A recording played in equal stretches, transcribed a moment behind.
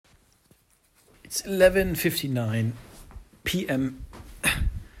It's 11:59 p.m.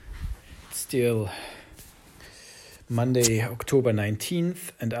 It's still Monday, October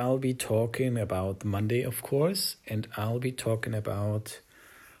 19th, and I'll be talking about Monday, of course, and I'll be talking about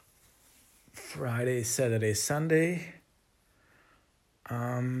Friday, Saturday, Sunday.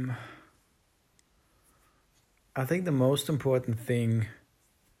 I think the most important thing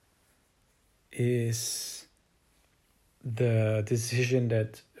is the decision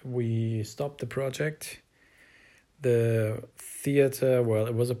that we stopped the project. The theater, well,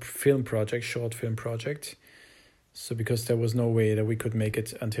 it was a film project, short film project. So because there was no way that we could make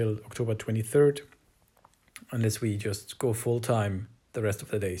it until October 23rd, unless we just go full time the rest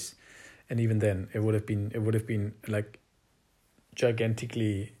of the days. And even then it would have been like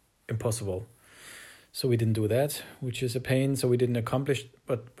gigantically impossible. So we didn't do that, which is a pain. So we didn't accomplish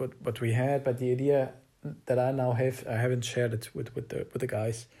what we had. But the idea that I now have, I haven't shared it with the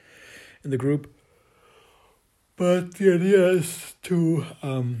guys in the group. But the idea is to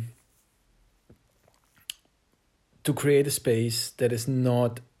create a space that is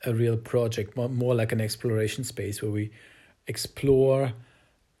not a real project, more like an exploration space where we explore,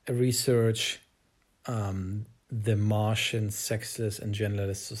 research the Martian sexless and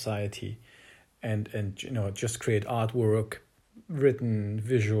genderless society, and just create artwork, written,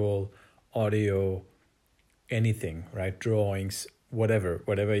 visual, audio, anything, right? Drawings,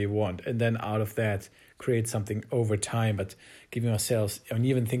 whatever you want, and then out of that create something over time, but giving ourselves, and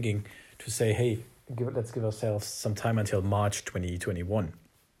even thinking to say, hey, let's give ourselves some time until March 2021,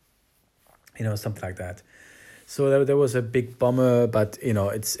 something like that. So there was a big bummer, but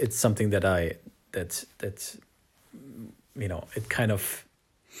it's something that it kind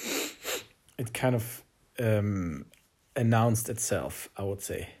of announced itself, I would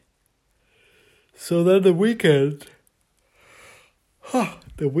say. So then the weekend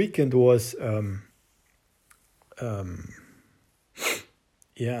was I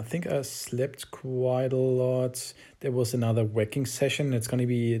think I slept quite a lot. There was another working session. It's going to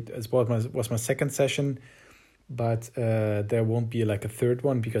be, it was my second session, but there won't be like a third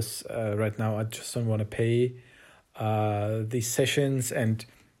one because right now I just don't want to pay these sessions. And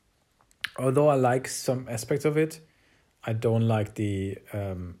although I like some aspects of it, I don't like the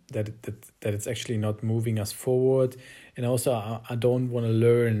that it's actually not moving us forward. And also I don't want to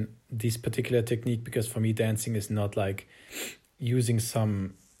learn this particular technique, because for me dancing is not like using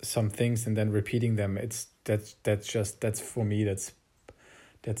some things and then repeating them. That's for me, that's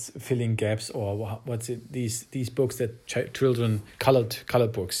filling gaps, or what's it, these books that children colored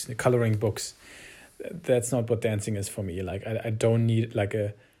books, coloring books. That's not what dancing is for me. Like I don't need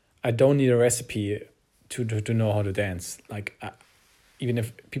a recipe to know how to dance. Like even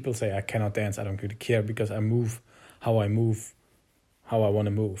if people say I cannot dance, I don't really care, because I move how I want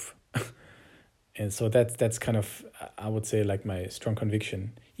to move. And so that's kind of, I would say, like my strong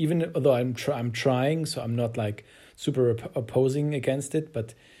conviction. Even though I'm trying, so I'm not like super opposing against it,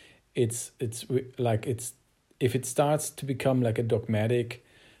 but it's like if it starts to become like a dogmatic,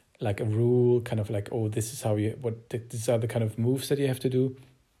 like a rule, kind of like, oh, this is how these are the kind of moves that you have to do,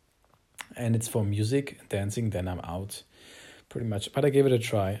 and it's for music and dancing, then I'm out, pretty much. But I gave it a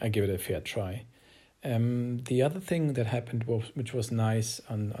try. I gave it a fair try. The other thing that happened which was nice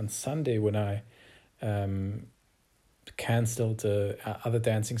on Sunday, when I cancelled the other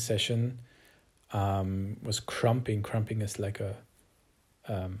dancing session, was crumping. Crumping is like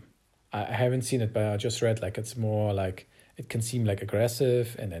I haven't seen it, but I just read like it's more like, it can seem like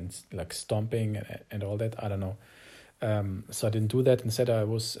aggressive and then like stomping and all that. I don't know. So I didn't do that. Instead, I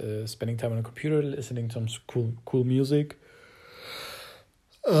was spending time on a computer, listening to some cool music.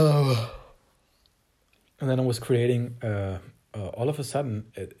 And then I was creating, all of a sudden,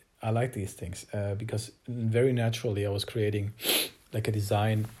 I like these things because very naturally I was creating like a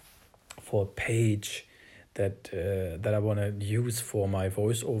design for a page that I want to use for my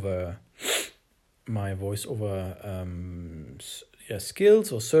voiceover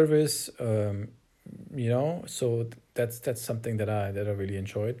skills or service. So that's something that I really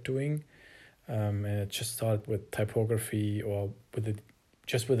enjoyed doing. And it just started with typography, or with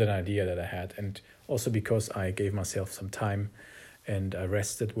an idea that I had, and also because I gave myself some time and I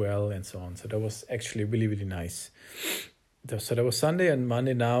rested well and so on. So that was actually really, really nice. So that was Sunday. And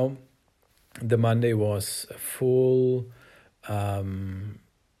Monday now. The Monday was full, even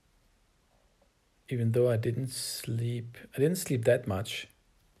though I didn't sleep that much.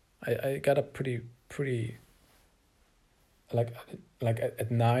 I got up pretty like at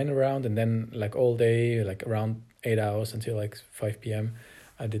 9 around, and then like all day, like around 8 hours until like 5 p.m.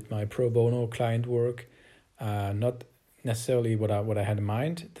 I did my pro bono client work, not necessarily what I had in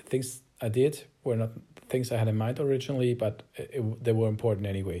mind. The things I did were not things I had in mind originally, but they were important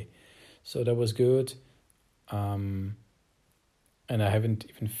anyway. So that was good. And I haven't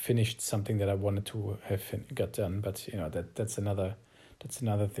even finished something that I wanted to have got done, but that's another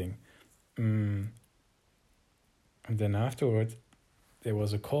thing. And then afterwards, there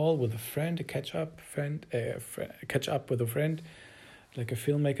was a call with a friend, a catch up with a friend, like a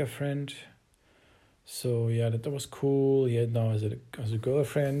filmmaker friend. So yeah, that was cool. Yeah, now as a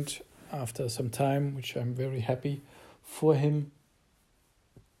girlfriend after some time, which I'm very happy for him.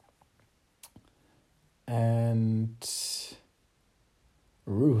 And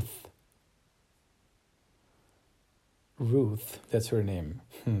Ruth, that's her name.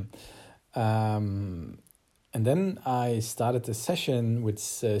 And then I started a session with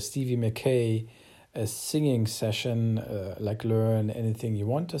Stevie McKay, a singing session, like Learn Anything You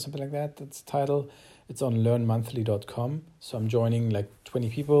Want or something like that. That's the title. It's on learnmonthly.com. So I'm joining like 20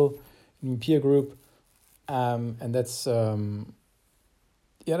 people in a peer group. And that's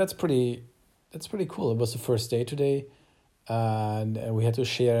that's pretty cool. It was the first day today. And we had to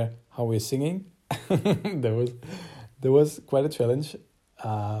share how we're singing. There was quite a challenge.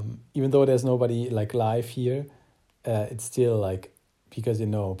 Even though there's nobody like live here, it's still like, because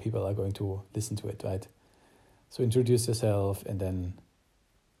people are going to listen to it, right? So introduce yourself, and then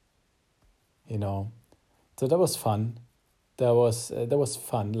so that was fun. That was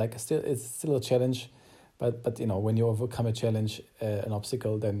fun. Like it's still a challenge, but when you overcome a challenge, an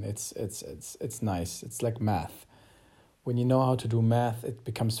obstacle, then it's nice. It's like math. When you know how to do math, it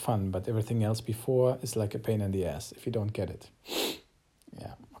becomes fun, but everything else before is like a pain in the ass if you don't get it.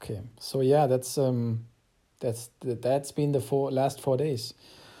 Yeah. Okay. So yeah, that's been the last 4 days.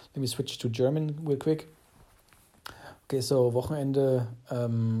 Let me switch to German real quick. Okay, so Wochenende,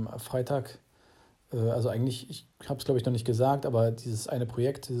 Freitag. Also eigentlich, ich habe es glaube ich noch nicht gesagt, aber dieses eine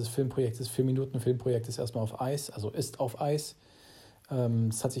Projekt, dieses Filmprojekt, das 4-Minuten-Filmprojekt ist erstmal auf Eis, also ist auf Eis.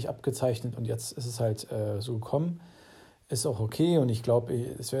 Es hat sich abgezeichnet und jetzt ist es halt so gekommen. Ist auch okay, und ich glaube,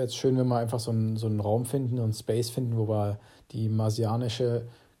 es wäre jetzt schön, wenn wir einfach so einen Raum finden und Space finden, wo wir die marsianische,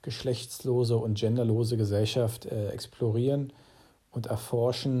 geschlechtslose und genderlose Gesellschaft explorieren und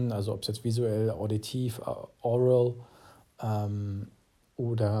erforschen, also ob es jetzt visuell, auditiv, oral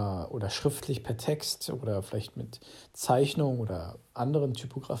oder schriftlich per Text oder vielleicht mit Zeichnung oder anderen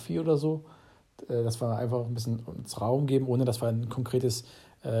Typografie oder so, dass wir einfach ein bisschen uns Raum geben, ohne dass wir ein konkretes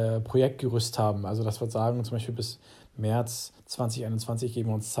Projektgerüst haben. Also dass wir sagen, zum Beispiel bis März 2021 geben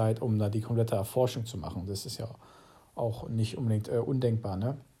wir uns Zeit, um da die komplette Erforschung zu machen. Das ist ja auch nicht unbedingt undenkbar,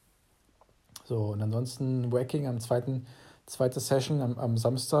 ne? So, und ansonsten Wacking am zweite Session am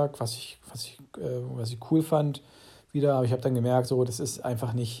Samstag, was ich cool fand wieder, aber ich habe dann gemerkt, so, das ist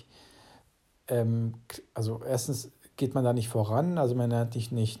einfach nicht, also erstens geht man da nicht voran, also man hat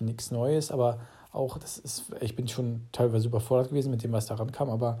nichts Neues, aber auch, ich bin schon teilweise überfordert gewesen mit dem, was da rankam,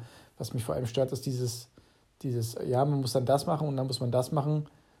 aber was mich vor allem stört, ist dieses, ja, man muss dann das machen und dann muss man das machen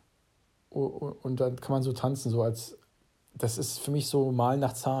und dann kann man so tanzen, so als, das ist für mich so Malen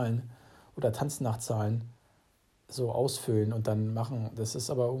nach Zahlen oder Tanzen nach Zahlen, so ausfüllen und dann machen. Das ist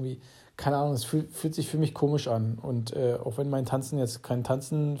aber irgendwie, keine Ahnung, es fühlt sich für mich komisch an. Und auch wenn mein Tanzen jetzt kein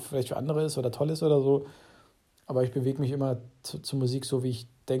Tanzen vielleicht für andere ist oder toll ist oder so, aber ich bewege mich immer zur Musik so, wie ich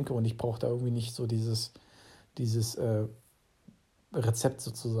denke, und ich brauche da irgendwie nicht so dieses Rezept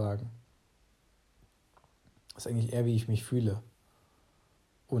sozusagen. Das ist eigentlich eher, wie ich mich fühle.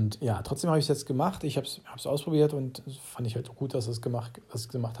 Und ja, trotzdem habe ich es jetzt gemacht. Ich habe es ausprobiert und fand ich halt auch gut, dass ich es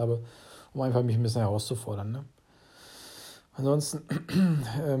gemacht habe, um einfach mich ein bisschen herauszufordern. Ne? Ansonsten,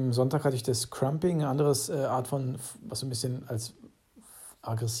 Sonntag hatte ich das Crumping, eine andere Art von, was so ein bisschen als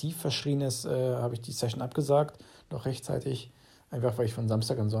aggressiv verschrien ist, habe ich die Session abgesagt, noch rechtzeitig, einfach weil ich von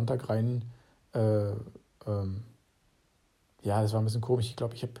Samstag an Sonntag rein, ja, das war ein bisschen komisch. Ich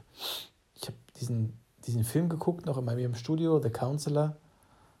glaube, ich hab diesen Film geguckt, noch bei mir im Studio, The Counselor,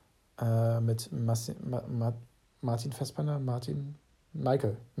 mit Michael Fassbender.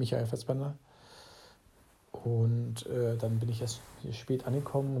 Und dann bin ich erst spät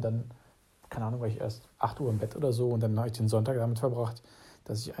angekommen und dann, keine Ahnung, war ich erst 8 Uhr im Bett oder so, und dann habe ich den Sonntag damit verbracht,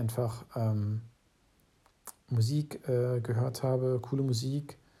 dass ich einfach Musik gehört habe, coole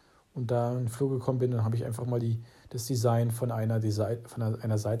Musik, und da in den Flow gekommen bin. Dann habe ich einfach mal das Design von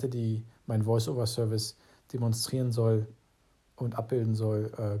einer Seite, die mein Voice-Over-Service demonstrieren soll und abbilden soll,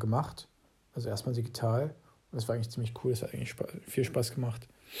 gemacht. Also erstmal digital. Und das war eigentlich ziemlich cool, das hat eigentlich viel Spaß gemacht.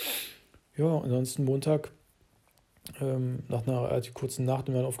 Ja, ansonsten Montag, nach einer relativ kurzen Nacht,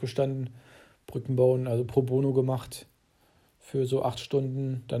 wir waren aufgestanden, Brücken bauen, also pro bono gemacht für so 8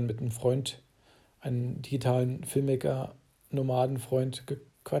 Stunden, dann mit einem Freund, einen digitalen Filmmaker, Nomadenfreund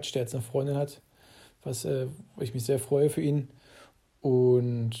Quatsch, der jetzt eine Freundin hat, wo ich mich sehr freue für ihn.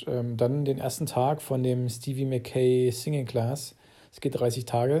 Und dann den ersten Tag von dem Stevie McKay Singing Class. Es geht 30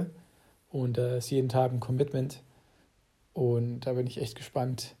 Tage und ist jeden Tag ein Commitment. Und da bin ich echt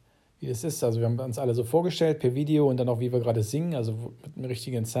gespannt, wie das ist. Also wir haben uns alle so vorgestellt per Video und dann auch, wie wir gerade singen, also mit einem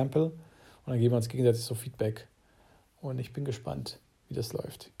richtigen Sample. Und dann geben wir uns gegenseitig so Feedback. Und ich bin gespannt, wie das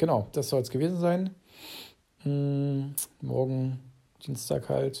läuft. Genau, das soll es gewesen sein. Morgen, Dienstag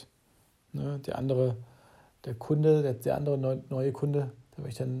halt. Ne, der andere neue Kunde, da werde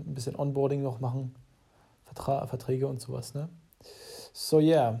ich dann ein bisschen Onboarding noch machen. Verträge und sowas. Ne? So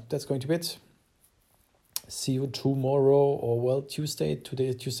yeah, that's going to be it. See you tomorrow or well Tuesday.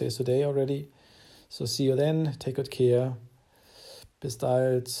 Tuesday is today already. So see you then. Take good care. Bis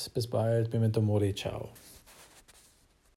bald. Memento mori. Ciao.